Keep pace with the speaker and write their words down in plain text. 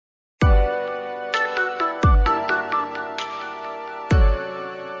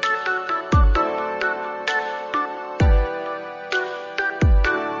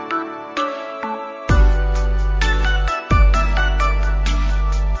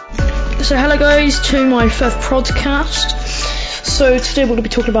So hello guys to my first Prodcast. So today we're going to be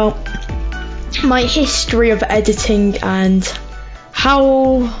talking about my history of editing and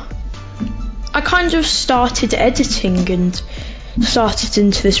how I kind of started editing and started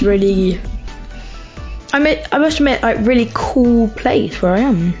into this really, I must admit, like really cool place where I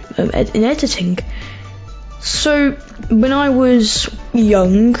am in editing. So when I was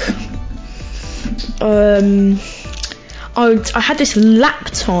young, I had this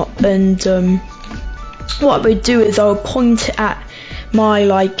laptop, and what I would do is I would point it at my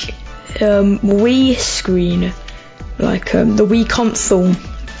Wii screen, the Wii console,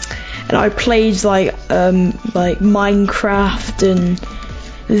 and I played like Minecraft and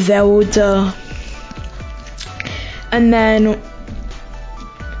Zelda, and then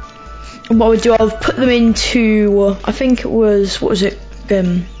what I would do, I would put them into, I think it was,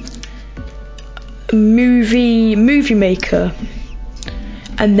 movie maker,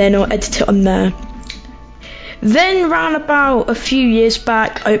 and then I'll edit it on there. Then round about a few years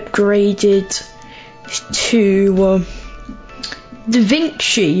back, I upgraded to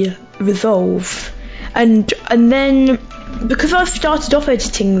DaVinci Resolve, and then because I started off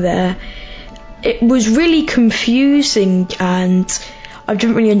editing there, it was really confusing and I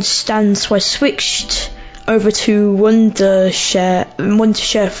didn't really understand, so I switched over to Wondershare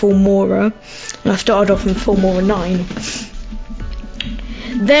Filmora, and I started off in Filmora 9.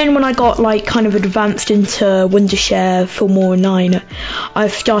 Then when I got kind of advanced into Wondershare Filmora 9, I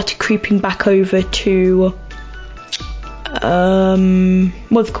started creeping back over to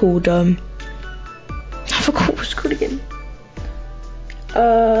what's it called? I forgot what it's called again.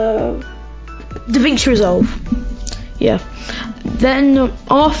 DaVinci Resolve. Yeah. Then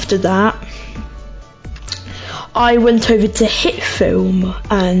after that, I went over to HitFilm,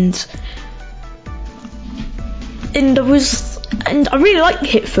 and I really liked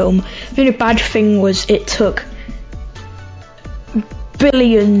HitFilm. The only bad thing was it took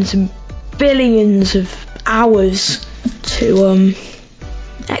billions and billions of hours to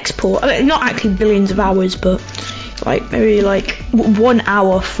export. I mean, not actually billions of hours, but maybe 1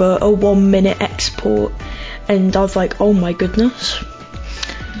 hour for a 1 minute export, and I was like, oh my goodness.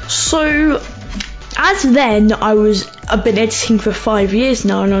 So as then, I've been editing for 5 years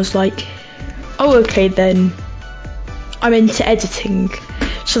now, and I was like, oh okay then, I'm into editing.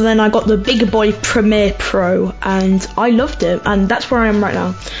 So then I got the big boy Premiere Pro, and I loved it, and that's where I am right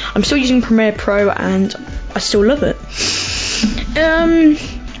now. I'm still using Premiere Pro, and I still love it.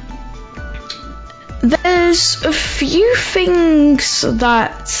 There's a few things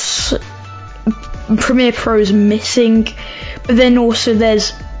that Premiere Pro is missing, but then also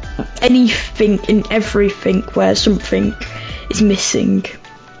there's anything and everything where something is missing.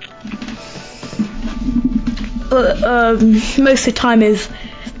 Most of the time is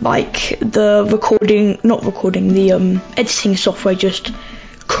the editing software just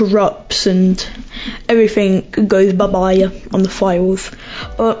corrupts and everything goes bye-bye on the files,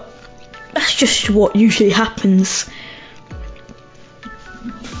 but that's just what usually happens.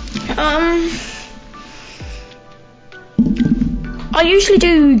 I usually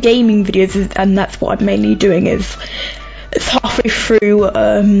do gaming videos, and that's what I'm mainly doing. It's halfway through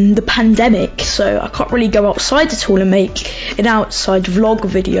the pandemic, so I can't really go outside at all and make an outside vlog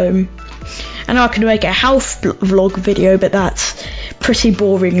video. I know I can make a house vlog video, but that's pretty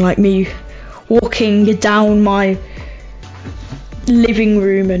boring, like me walking down my living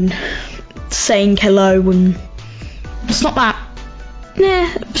room and saying hello, and it's not that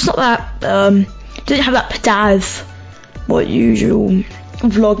doesn't have that pizzazz what usual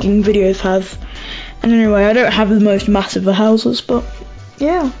vlogging videos have. And anyway, I don't have the most massive of houses, but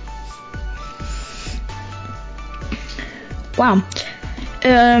yeah. Wow.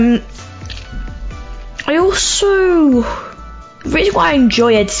 I also, the reason why I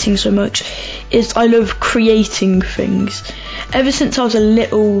enjoy editing so much is I love creating things. Ever since I was a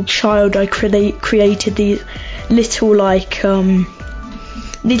little child, I created these little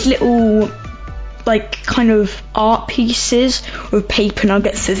kind of art pieces with paper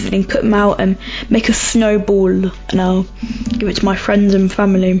nuggets, and put them out and make a snowball, and I'll give it to my friends and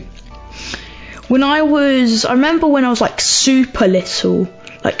family. I remember when I was super little,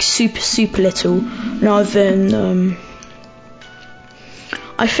 super little, when I was in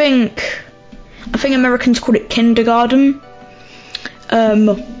I think Americans called it kindergarten.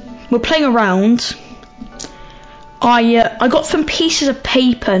 We're playing around. I got some pieces of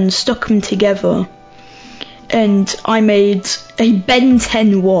paper and stuck them together, and I made a Ben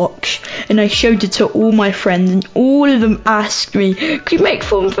 10 watch, and I showed it to all my friends, and all of them asked me, "Can you make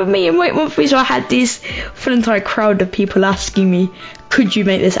one for me and make one for me?" So I had this full entire crowd of people asking me, could you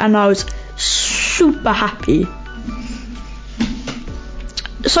make this? And I was super happy.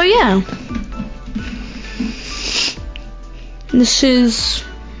 So yeah, this is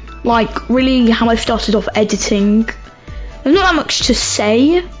like really how I started off editing. There's not that much to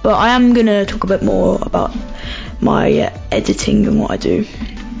say, but I am gonna talk a bit more about my editing and what I do.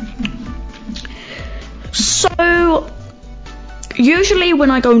 So usually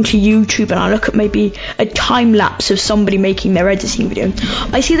when I go into YouTube and I look at maybe a time lapse of somebody making their editing video,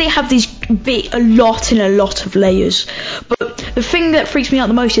 I see they have these a lot of layers. But the thing that freaks me out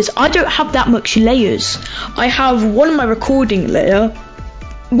the most is I don't have that much layers. I have one of my recording layer,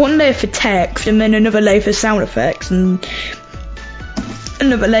 one layer for text, and then another layer for sound effects, and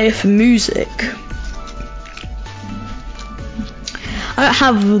another layer for music. I don't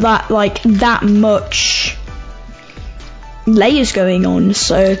have that much layers going on.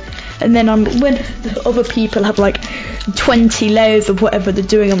 So, and then when other people have like 20 layers of whatever they're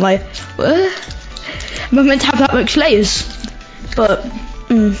doing, I'm like, what? Am I meant to have that much layers? But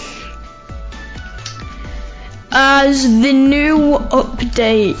as the new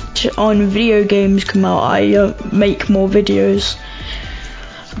update on video games come out, I make more videos.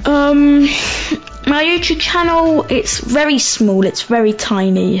 My YouTube channel, it's very small, it's very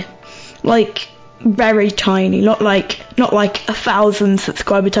tiny, like very tiny, not like 1,000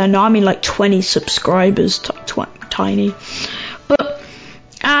 subscriber tiny. No, I mean like 20 subscribers tiny. But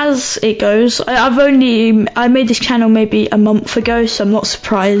as it goes, I made this channel maybe a month ago, so I'm not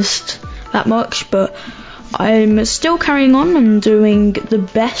surprised that much, but I'm still carrying on and doing the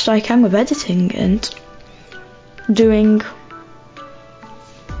best I can with editing and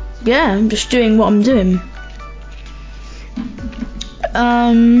I'm just doing what I'm doing.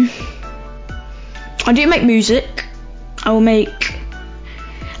 I do make music. I will make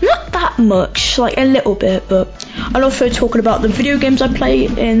not that much, like a little bit, but I'll also talk about the video games I play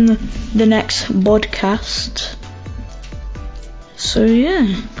in the next podcast. So yeah,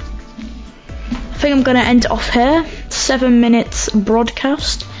 I think I'm gonna end it off here. 7 minutes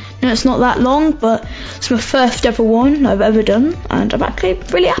broadcast. No, it's not that long, but it's my first ever one I've ever done, and I'm actually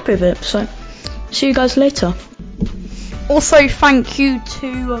really happy with it. So see you guys later. Also, thank you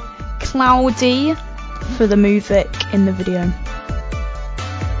to Cloudy for the music in the video.